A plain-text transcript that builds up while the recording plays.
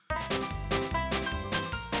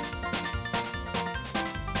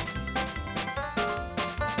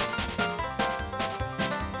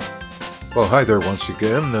Well, hi there once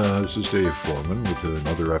again. This is Dave Foreman with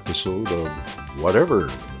another episode of Whatever,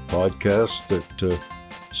 the podcast that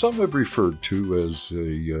some have referred to as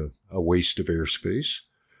a waste of airspace.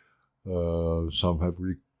 Some have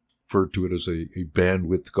referred to it as a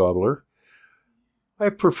bandwidth gobbler. I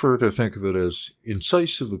prefer to think of it as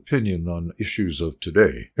incisive opinion on issues of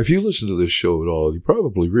today. If you listen to this show at all, you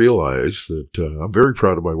probably realize that I'm very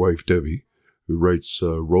proud of my wife, Debbie, who writes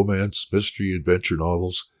romance, mystery, adventure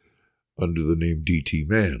novels under the name DT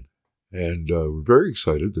Man. And we're very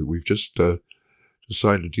excited that we've just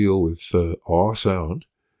signed a deal with Awe Sound,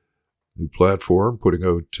 new platform putting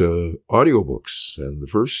out audiobooks. And the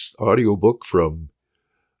first audiobook from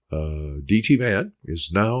DT Man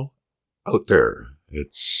is now out there.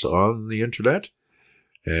 It's on the internet,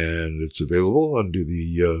 and it's available under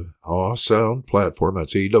the Awe Sound platform.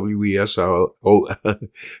 That's AWESOUND.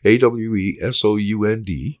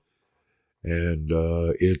 And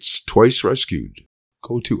it's twice rescued.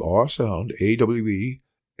 Go to awesound, AWESOUND,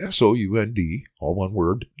 all one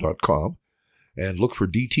word, .com, and look for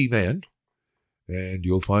DT Man, and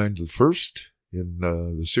you'll find the first in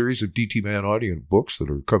the series of DT Man audio books that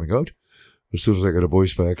are coming out as soon as I get a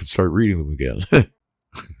voice back and start reading them again.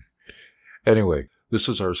 Anyway, this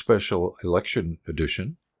is our special election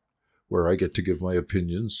edition, where I get to give my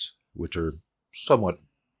opinions, which are somewhat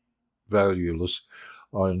valueless,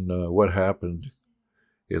 on what happened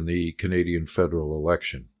in the Canadian federal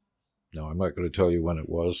election. Now, I'm not going to tell you when it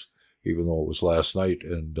was, even though it was last night,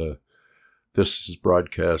 and this is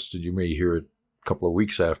broadcast, and you may hear it a couple of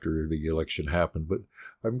weeks after the election happened, but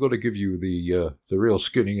I'm going to give you the real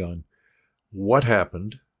skinny on what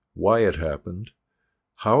happened, why it happened,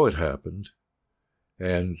 how it happened,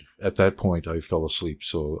 and at that point I fell asleep,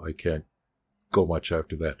 so I can't go much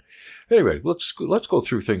after that. Anyway, let's go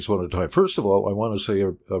through things one at a time. First of all, I want to say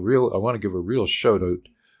I want to give a real shout out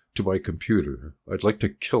to my computer. I'd like to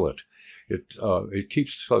kill it. It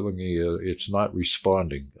keeps telling me it's not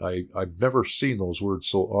responding. I've never seen those words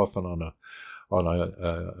so often on a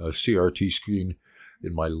CRT screen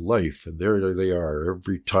in my life, and there they are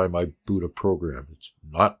every time I boot a program. It's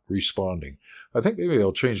not responding. I think maybe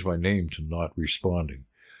I'll change my name to Not Responding,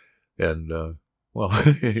 and well,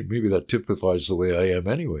 maybe that typifies the way I am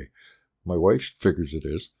anyway. My wife figures it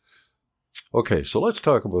is. Okay, so let's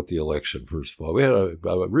talk about the election first of all. We had a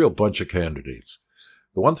real bunch of candidates.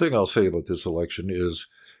 The one thing I'll say about this election is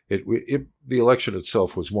the election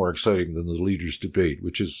itself was more exciting than the leaders' debate,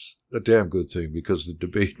 which is a damn good thing because the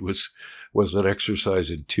debate was an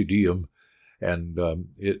exercise in Te Deum, and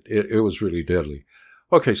it was really deadly.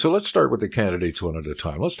 Okay, so let's start with the candidates one at a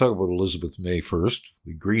time. Let's talk about Elizabeth May first,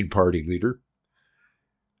 the Green Party leader.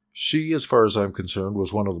 She, as far as I'm concerned,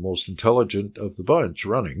 was one of the most intelligent of the bunch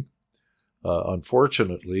running.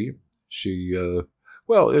 Unfortunately, she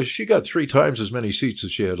got 3 times as many seats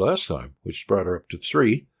as she had last time, which brought her up to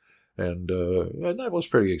 3. And that was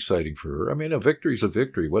pretty exciting for her. I mean, a victory's a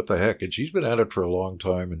victory. What the heck? And she's been at it for a long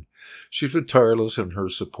time, and she's been tireless in her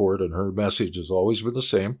support, and her message has always been the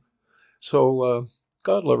same. So,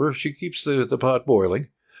 God love her. She keeps the pot boiling.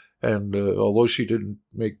 And although she didn't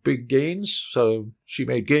make big gains, she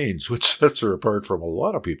made gains, which sets her apart from a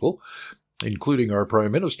lot of people, including our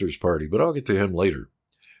Prime Minister's party, but I'll get to him later.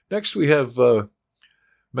 Next, we have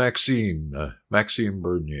Maxime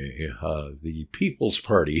Bernier, the People's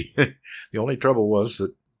Party. The only trouble was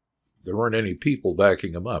that there weren't any people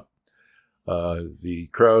backing him up. The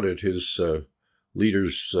crowd at his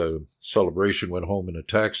leader's celebration went home in a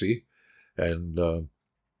taxi, and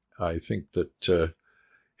I think that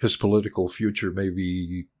his political future may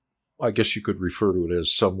be, I guess you could refer to it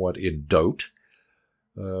as somewhat in doubt.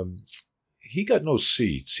 He got no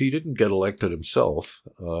seats. He didn't get elected himself.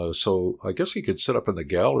 So I guess he could sit up in the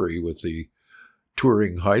gallery with the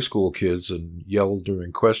touring high school kids and yell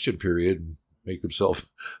during question period and make himself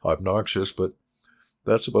obnoxious, but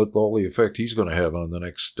that's about all the effect he's going to have on the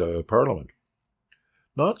next parliament.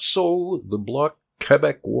 Not so the Bloc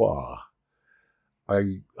Québécois.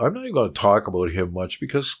 I'm not even going to talk about him much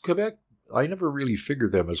because Quebec, I never really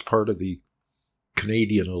figured them as part of the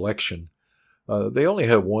Canadian election. They only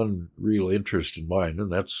have one real interest in mind, and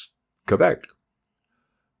that's Quebec.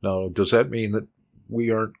 Now, does that mean that we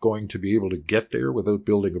aren't going to be able to get there without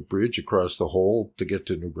building a bridge across the whole to get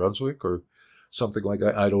to New Brunswick or something like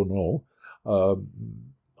that? I don't know.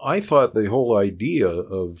 I thought the whole idea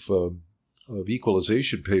of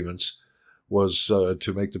equalization payments was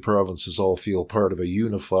to make the provinces all feel part of a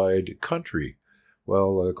unified country.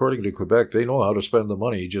 Well, according to Quebec, they know how to spend the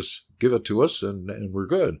money. Just give it to us and we're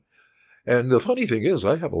good. And the funny thing is,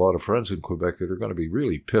 I have a lot of friends in Quebec that are going to be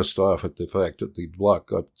really pissed off at the fact that the Bloc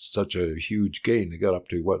got such a huge gain. They got up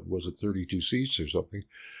to, 32 seats or something.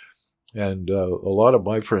 And a lot of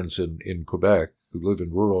my friends in Quebec who live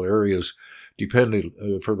in rural areas depend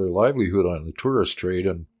for their livelihood on the tourist trade.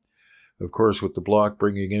 And, of course, with the Bloc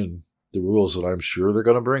bringing in the rules that I'm sure they're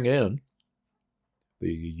going to bring in,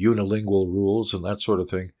 the unilingual rules and that sort of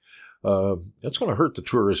thing, that's going to hurt the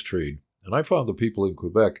tourist trade. And I found the people in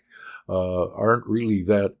Quebec aren't really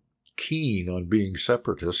that keen on being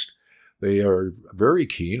separatist. They are very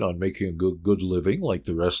keen on making a good living like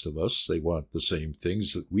the rest of us. They want the same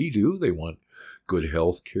things that we do. They want good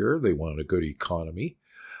health care. They want a good economy.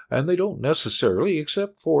 And they don't necessarily,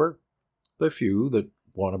 except for the few that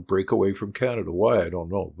want to break away from Canada. Why, I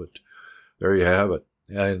don't know, but there you have it.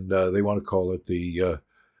 And they want to call it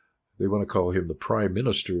they want to call him the Prime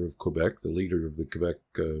Minister of Quebec, the leader of the Quebec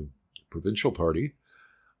Provincial Party.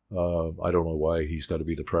 I don't know why he's got to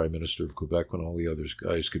be the Prime Minister of Quebec when all the other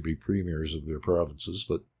guys could be premiers of their provinces,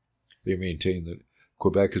 but they maintain that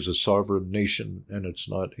Quebec is a sovereign nation and it's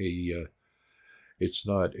not a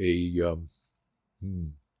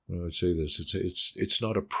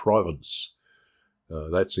province.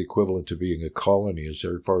 That's equivalent to being a colony as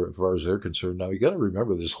far as they're concerned. Now, you got to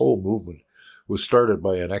remember, this whole movement was started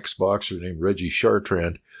by an ex-boxer named Reggie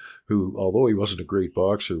Chartrand, who, although he wasn't a great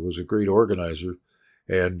boxer, was a great organizer,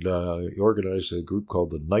 and he organized a group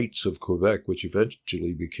called the Knights of Quebec, which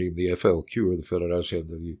eventually became the FLQ, or the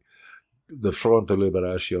Fédération the Front de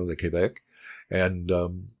Libération de Québec, and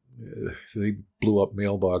they blew up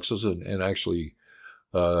mailboxes and actually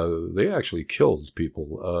they actually killed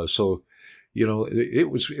people. So, you know, it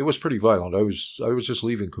was pretty violent. I was just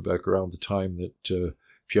leaving Quebec around the time that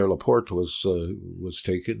Pierre Laporte was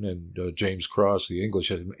taken, and James Cross, the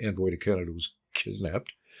English envoy to Canada, was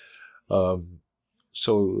kidnapped.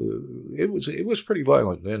 So it was pretty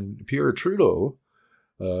violent, and Pierre Trudeau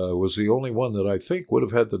was the only one that I think would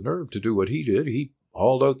have had the nerve to do what he did. He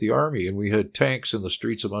hauled out the army, and we had tanks in the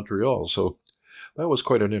streets of Montreal. So that was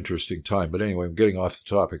quite an interesting time. But anyway, I'm getting off the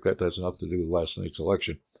topic. That has nothing to do with last night's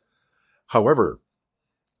election. However,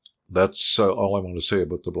 that's all I want to say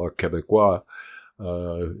about the Bloc Québécois.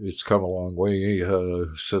 It's come a long way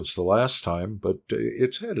since the last time, but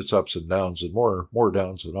it's had its ups and downs, and more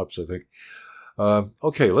downs than ups, I think.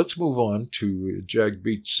 Okay, let's move on to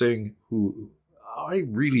Jagmeet Singh, who I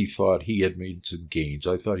really thought he had made some gains.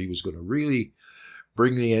 I thought he was going to really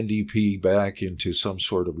bring the NDP back into some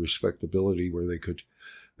sort of respectability where they could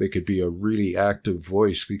be a really active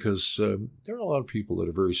voice, because there are a lot of people that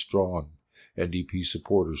are very strong NDP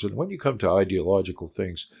supporters. And when you come to ideological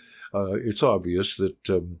things, it's obvious that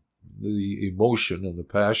the emotion and the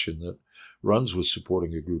passion that runs with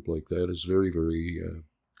supporting a group like that is very, very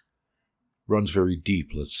runs very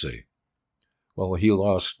deep, let's say. Well, they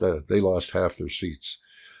lost half their seats.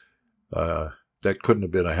 That couldn't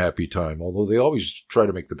have been a happy time, although they always try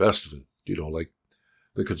to make the best of it. You know, like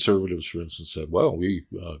the Conservatives, for instance, said, well, we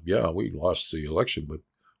lost the election, but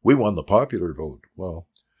we won the popular vote. Well,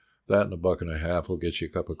 that and $1.50 will get you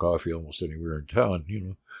a cup of coffee almost anywhere in town,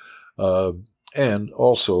 you know. And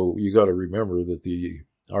also, you got to remember that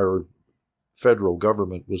our federal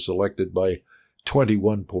government was elected by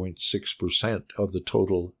 21.6% of the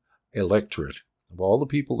total electorate. Of all the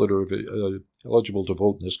people that are eligible to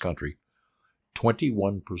vote in this country,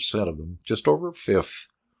 21% of them, just over a fifth,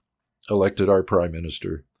 elected our prime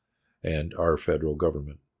minister and our federal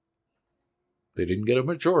government. They didn't get a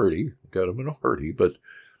majority, got a minority, but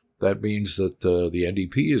that means that the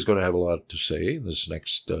NDP is going to have a lot to say in this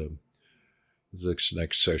next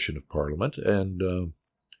session of Parliament, and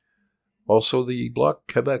also the Bloc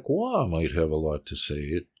Québécois might have a lot to say.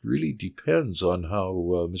 It really depends on how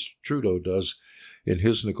Mr. Trudeau does in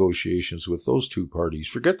his negotiations with those two parties.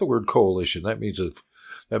 Forget the word coalition. That means a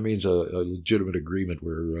legitimate agreement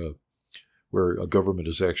where a government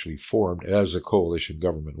is actually formed as a coalition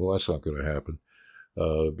government. Well, that's not going to happen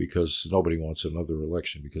because nobody wants another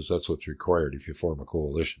election, because that's what's required if you form a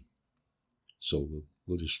coalition. So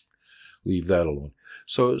we'll just leave that alone.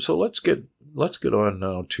 So let's get on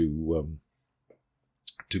now to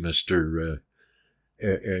Mr.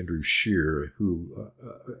 Andrew Scheer, who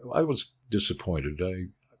I was disappointed.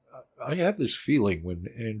 I have this feeling when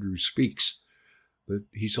Andrew speaks that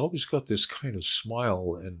he's always got this kind of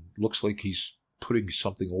smile and looks like he's putting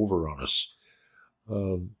something over on us.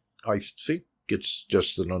 I think it's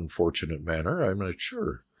just an unfortunate manner. I'm not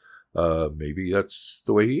sure. Maybe that's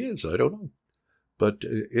the way he is. I don't know. But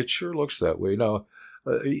it sure looks that way. Now,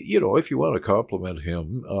 if you want to compliment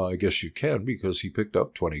him, I guess you can, because he picked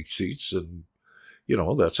up 20 seats, and,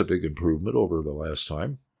 that's a big improvement over the last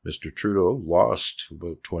time. Mr. Trudeau lost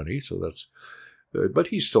about 20, so that's, but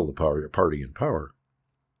he's still the party in power.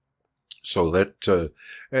 So that,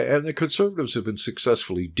 and the Conservatives have been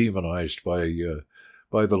successfully demonized by the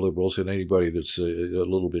Liberals, and anybody that's a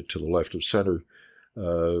little bit to the left of center.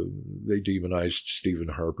 They demonized Stephen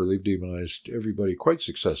Harper. They've demonized everybody quite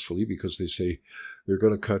successfully because they say they're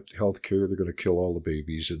going to cut health care, they're going to kill all the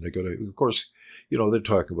babies, and they're going to, of course, they're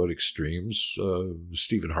talking about extremes.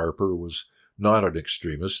 Stephen Harper was not an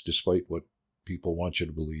extremist, despite what people want you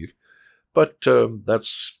to believe. But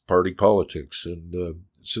that's party politics, and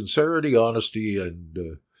sincerity, honesty,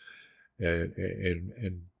 and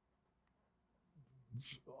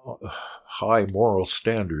high moral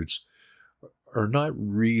standards are not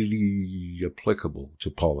really applicable to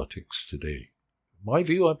politics today. My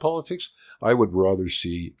view on politics, I would rather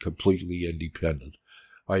see completely independent.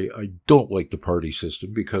 I don't like the party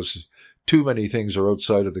system because too many things are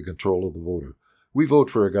outside of the control of the voter. We vote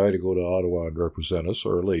for a guy to go to Ottawa and represent us,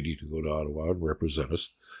 or a lady to go to Ottawa and represent us.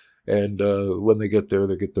 And when they get there,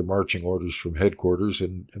 they get their marching orders from headquarters,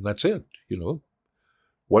 and that's it.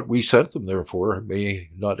 What we sent them there for may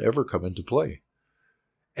not ever come into play.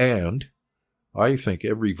 And I think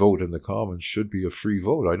every vote in the Commons should be a free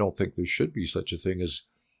vote. I don't think there should be such a thing as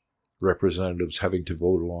representatives having to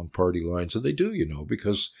vote along party lines. And they do,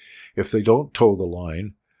 because if they don't toe the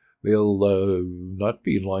line, they'll not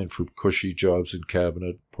be in line for cushy jobs in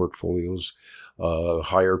cabinet portfolios,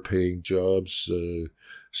 higher paying jobs,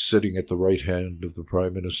 sitting at the right hand of the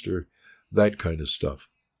Prime Minister, that kind of stuff.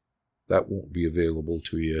 That won't be available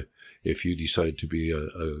to you if you decide to be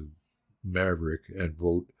a maverick and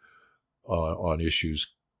vote on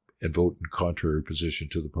issues and vote in contrary position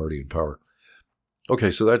to the party in power.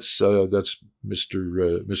 Okay, so that's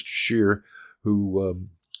Mr. Scheer, who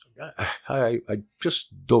I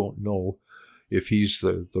just don't know if he's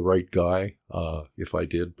the right guy. If I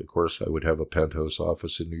did, of course, I would have a penthouse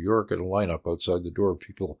office in New York and a lineup outside the door of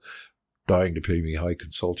people dying to pay me high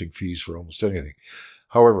consulting fees for almost anything.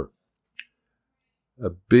 However, a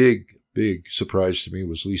big surprise to me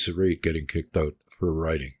was Lisa Raitt getting kicked out for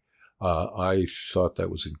writing. I thought that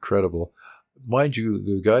was incredible. Mind you,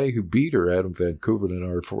 the guy who beat her, Adam Van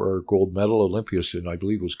Koeverden, for our gold medal Olympiast in, I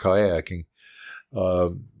believe, was kayaking.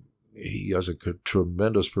 He has a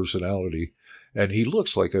tremendous personality, and he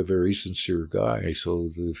looks like a very sincere guy. So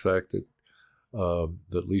the fact that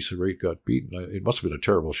Lisa Raitt got beaten, it must have been a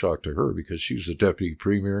terrible shock to her because she was the deputy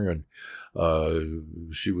premier and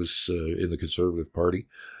she was in the Conservative Party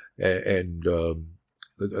and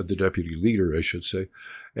the deputy leader, I should say,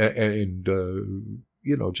 and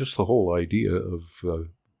just the whole idea of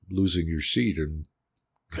losing your seat and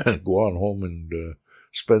go on home and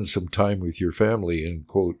spend some time with your family, end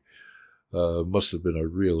quote, must have been a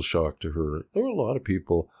real shock to her. There were a lot of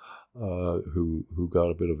people who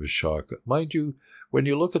got a bit of a shock. Mind you, when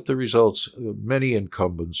you look at the results, many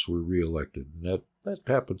incumbents were reelected, and that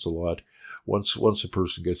happens a lot. Once a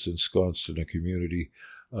person gets ensconced in a community,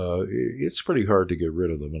 it's pretty hard to get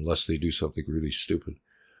rid of them unless they do something really stupid.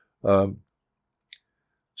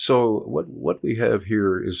 So what we have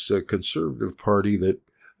here is a Conservative Party that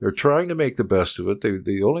they're trying to make the best of it.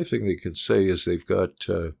 The only thing they can say is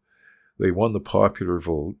they won the popular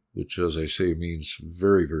vote, which, as I say, means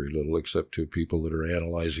very, very little, except to people that are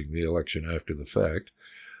analyzing the election after the fact.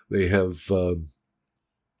 They have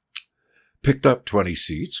picked up 20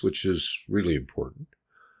 seats, which is really important.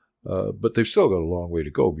 But they've still got a long way to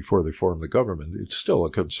go before they form the government. It's still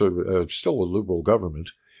still a Liberal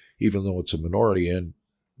government, even though it's a minority. And,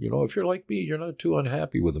 if you're like me, you're not too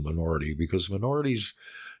unhappy with a minority because minorities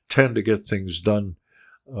tend to get things done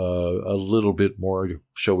a little bit more,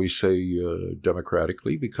 shall we say,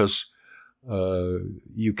 democratically, because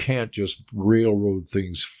you can't just railroad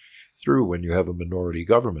things through when you have a minority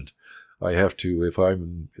government. I have to, if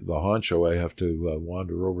I'm the honcho, I have to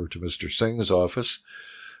wander over to Mr. Singh's office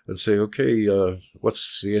and say, okay,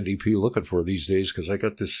 what's the NDP looking for these days? Because I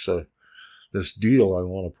got this deal I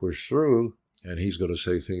want to push through. And he's going to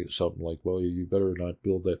say something like, well, you better not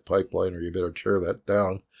build that pipeline or you better tear that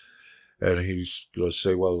down. And he's going to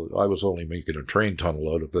say, well, I was only making a train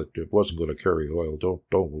tunnel out of it. It wasn't going to carry oil.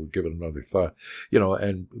 Don't give it another thought.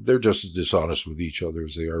 And they're just as dishonest with each other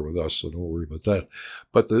as they are with us, so don't worry about that.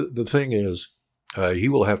 But the thing is, he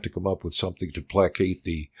will have to come up with something to placate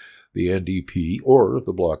the NDP or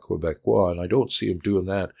the Bloc Québécois, and I don't see him doing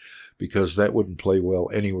that because that wouldn't play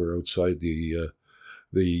well anywhere outside the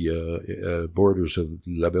borders of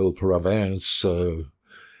La Belle Province,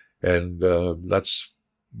 and that's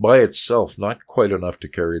by itself not quite enough to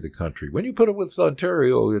carry the country. When you put it with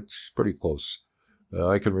Ontario, it's pretty close.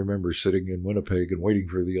 I can remember sitting in Winnipeg and waiting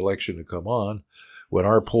for the election to come on when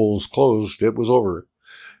our polls closed, it was over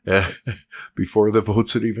before the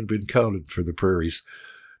votes had even been counted for the prairies.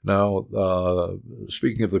 Now,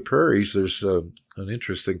 speaking of the prairies, there's an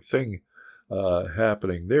interesting thing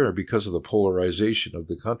happening there because of the polarization of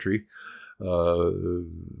the country. The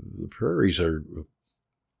prairies are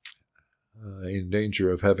in danger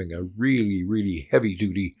of having a really, really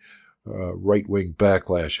heavy-duty right-wing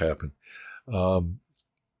backlash happen.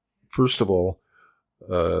 First of all,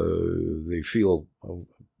 they feel a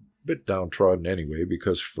bit downtrodden anyway,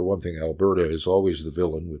 because for one thing, Alberta is always the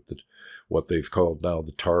villain with what they've called now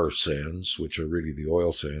the tar sands, which are really the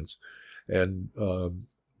oil sands. And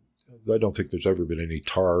I don't think there's ever been any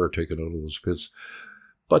tar taken out of those pits.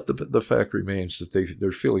 But the fact remains that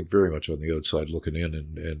they're feeling very much on the outside looking in.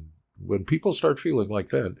 And when people start feeling like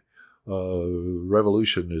that,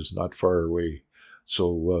 revolution is not far away.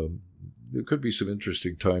 So there could be some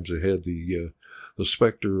interesting times ahead. The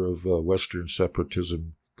specter of Western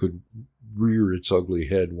separatism could rear its ugly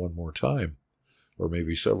head one more time, or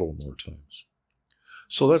maybe several more times.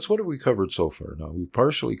 So that's what have we covered so far. Now, we've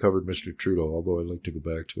partially covered Mr. Trudeau, although I'd like to go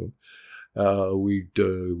back to him.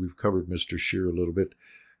 We've covered Mr. Scheer a little bit.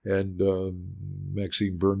 And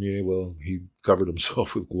Maxime Bernier, well, he covered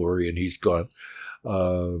himself with glory and he's gone.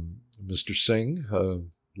 Mr. Singh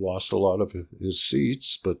lost a lot of his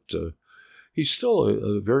seats, but he's still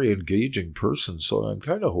a very engaging person, so I'm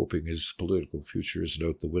kind of hoping his political future isn't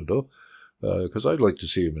out the window, because I'd like to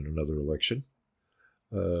see him in another election.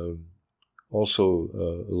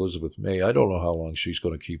 Also, Elizabeth May, I don't know how long she's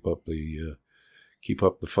going to keep up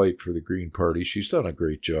the fight for the Green Party. She's done a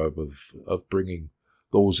great job of bringing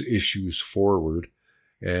those issues forward,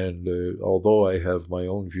 and although I have my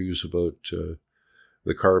own views about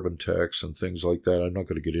the carbon tax and things like that, I'm not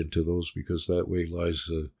going to get into those, because that way lies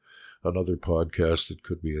another podcast that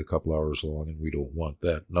could be a couple hours long, and we don't want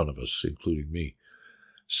that, none of us, including me.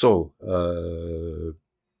 So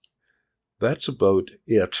that's about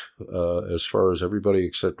it as far as everybody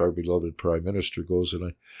except our beloved Prime Minister goes.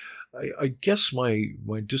 And I guess my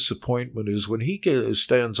disappointment is when he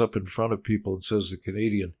stands up in front of people and says the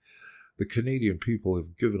Canadian people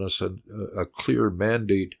have given us a clear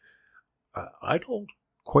mandate. I don't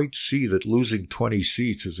quite see that losing 20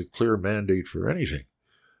 seats is a clear mandate for anything.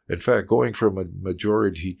 In fact, going from a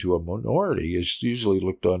majority to a minority is usually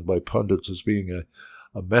looked on by pundits as being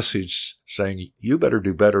a message saying, you better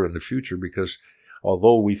do better in the future, because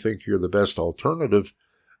although we think you're the best alternative,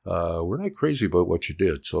 we're not crazy about what you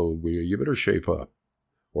did, so you better shape up.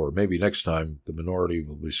 Or maybe next time the minority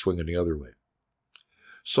will be swinging the other way.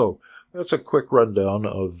 So that's a quick rundown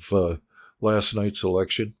of last night's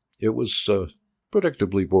election. It was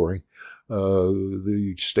predictably boring.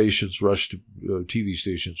 The TV stations rushed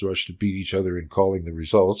to beat each other in calling the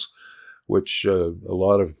results, which a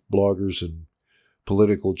lot of bloggers and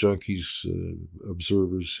political junkies,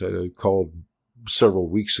 observers called several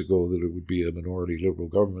weeks ago that it would be a minority Liberal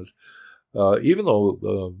government. Even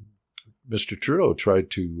though Mr. Trudeau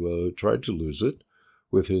tried to lose it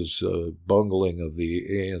with his bungling of the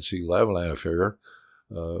ANC-Lavalin affair,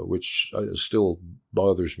 which still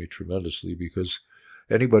bothers me tremendously, because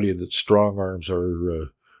anybody that strong arms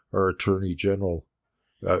our Attorney General,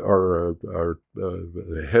 our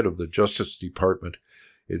head of the Justice Department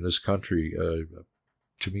in this country,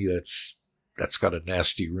 to me that's got a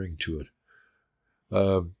nasty ring to it.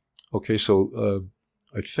 Okay, so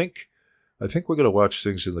I think we're going to watch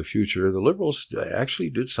things in the future. The Liberals actually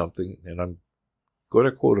did something, and I'm going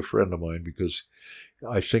to quote a friend of mine because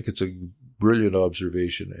I think it's a brilliant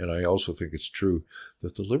observation, and I also think it's true,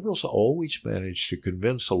 that the Liberals always manage to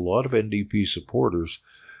convince a lot of NDP supporters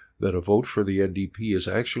that a vote for the NDP is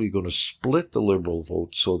actually going to split the Liberal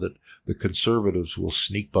vote so that the Conservatives will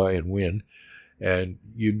sneak by and win. And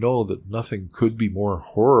you know that nothing could be more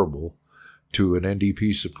horrible to an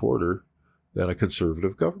NDP supporter than a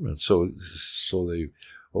Conservative government. So they,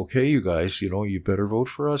 okay, you guys, you better vote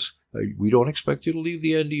for us. We don't expect you to leave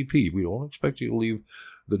the NDP. We don't expect you to leave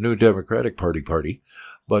the New Democratic Party,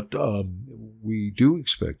 but we do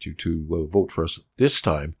expect you to vote for us this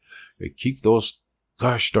time. Keep those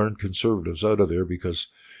gosh darn Conservatives out of there, because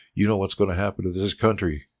you know what's going to happen to this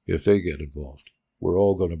country if they get involved. We're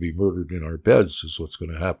all going to be murdered in our beds is what's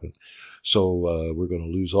going to happen. So we're going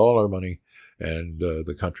to lose all our money, and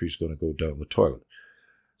the country's going to go down the toilet.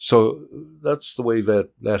 So that's the way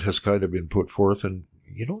that has kind of been put forth. And,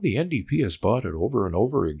 the NDP has bought it over and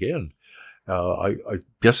over again. I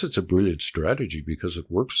guess it's a brilliant strategy because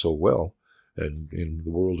it works so well. And in the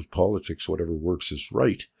world of politics, whatever works is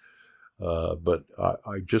right. But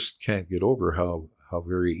I just can't get over how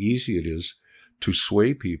very easy it is to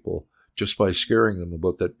sway people just by scaring them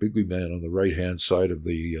about that big man on the right-hand side of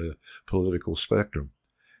the political spectrum.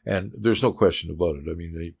 And there's no question about it. I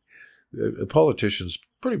mean, politicians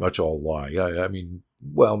pretty much all lie. I mean,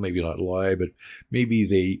 well, maybe not lie, but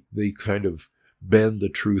maybe they kind of bend the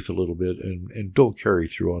truth a little bit and don't carry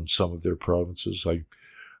through on some of their provinces.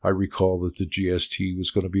 I recall that the GST was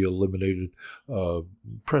going to be eliminated.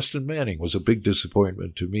 Preston Manning was a big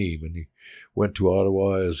disappointment to me when he went to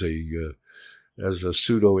Ottawa as a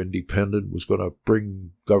pseudo-independent, was going to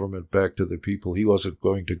bring government back to the people. He wasn't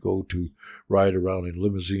going to go to ride around in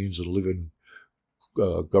limousines and live in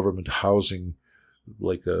government housing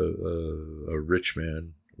like a rich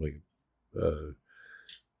man.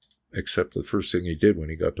 Except the first thing he did when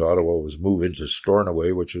he got to Ottawa was move into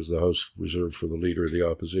Stornoway, which was the house reserved for the leader of the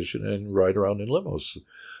opposition, and ride around in limos.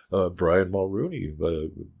 Brian Mulroney,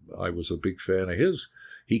 I was a big fan of his.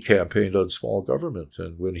 He campaigned on small government,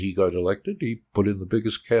 and when he got elected, he put in the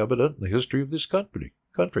biggest cabinet in the history of this country.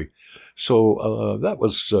 So that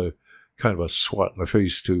was kind of a swat in the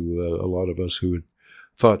face to a lot of us who had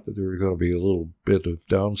thought that there were going to be a little bit of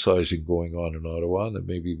downsizing going on in Ottawa, and that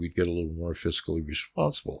maybe we'd get a little more fiscally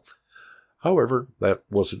responsible. However, that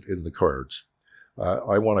wasn't in the cards.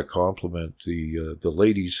 I want to compliment the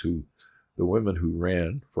ladies the women who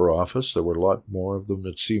ran for office. There were a lot more of them.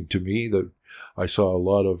 It seemed to me that I saw a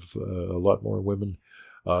lot more women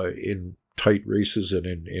in tight races and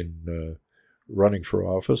in running for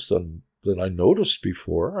office than I noticed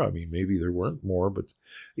before. I mean, maybe there weren't more, but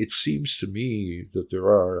it seems to me that there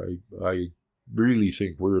are. I really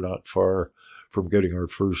think we're not far from getting our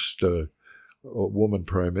first woman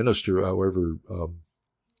prime minister. However,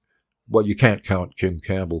 well, you can't count Kim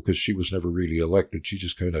Campbell because she was never really elected. She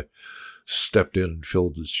just kind of stepped in and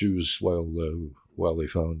filled the shoes while they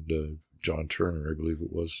found John Turner, I believe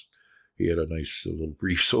it was. He had a nice little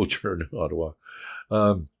brief sojourn in Ottawa.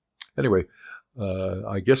 Anyway,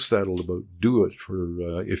 I guess that'll about do it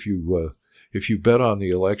for if you bet on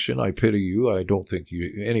the election. I pity you. I don't think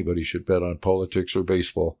anybody should bet on politics or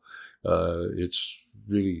baseball. It's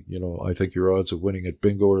really, I think your odds of winning at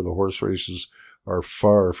bingo or the horse races are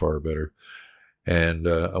far, far better. And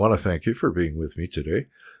I want to thank you for being with me today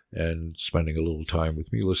and spending a little time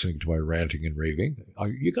with me, listening to my ranting and raving.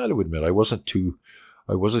 You got to admit, I wasn't too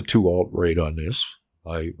alt-right on this.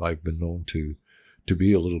 I've been known to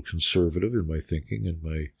be a little conservative in my thinking and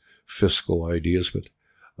my fiscal ideas, but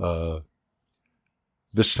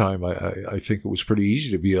this time I think it was pretty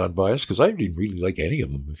easy to be unbiased because I didn't really like any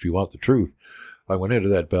of them, if you want the truth. I went into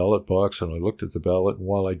that ballot box and I looked at the ballot, and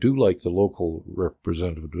while I do like the local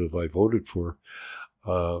representative I voted for,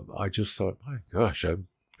 I just thought, my gosh, I'm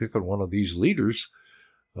picking one of these leaders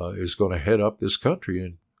is going to head up this country,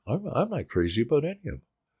 and I'm not crazy about any of them.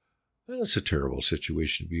 That's a terrible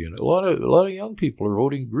situation to be in. A lot of young people are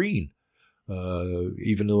voting Green,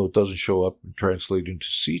 even though it doesn't show up and translate into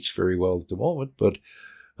seats very well at the moment. But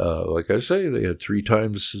like I say, they had 3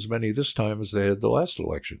 times as many this time as they had the last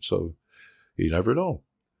election. So you never know.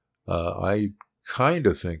 I kind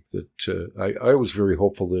of think that I was very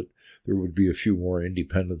hopeful that there would be a few more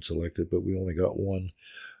independents elected, but we only got one.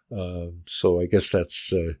 So I guess that's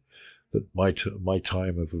that my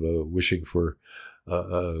time of wishing for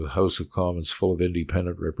a House of Commons full of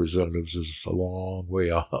independent representatives is a long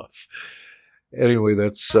way off. Anyway,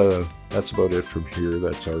 that's about it from here.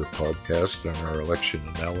 That's our podcast and our election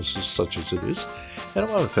analysis, such as it is. And I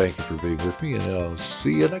want to thank you for being with me, and I'll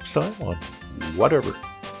see you next time on whatever.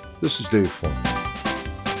 This is Dave Foreman.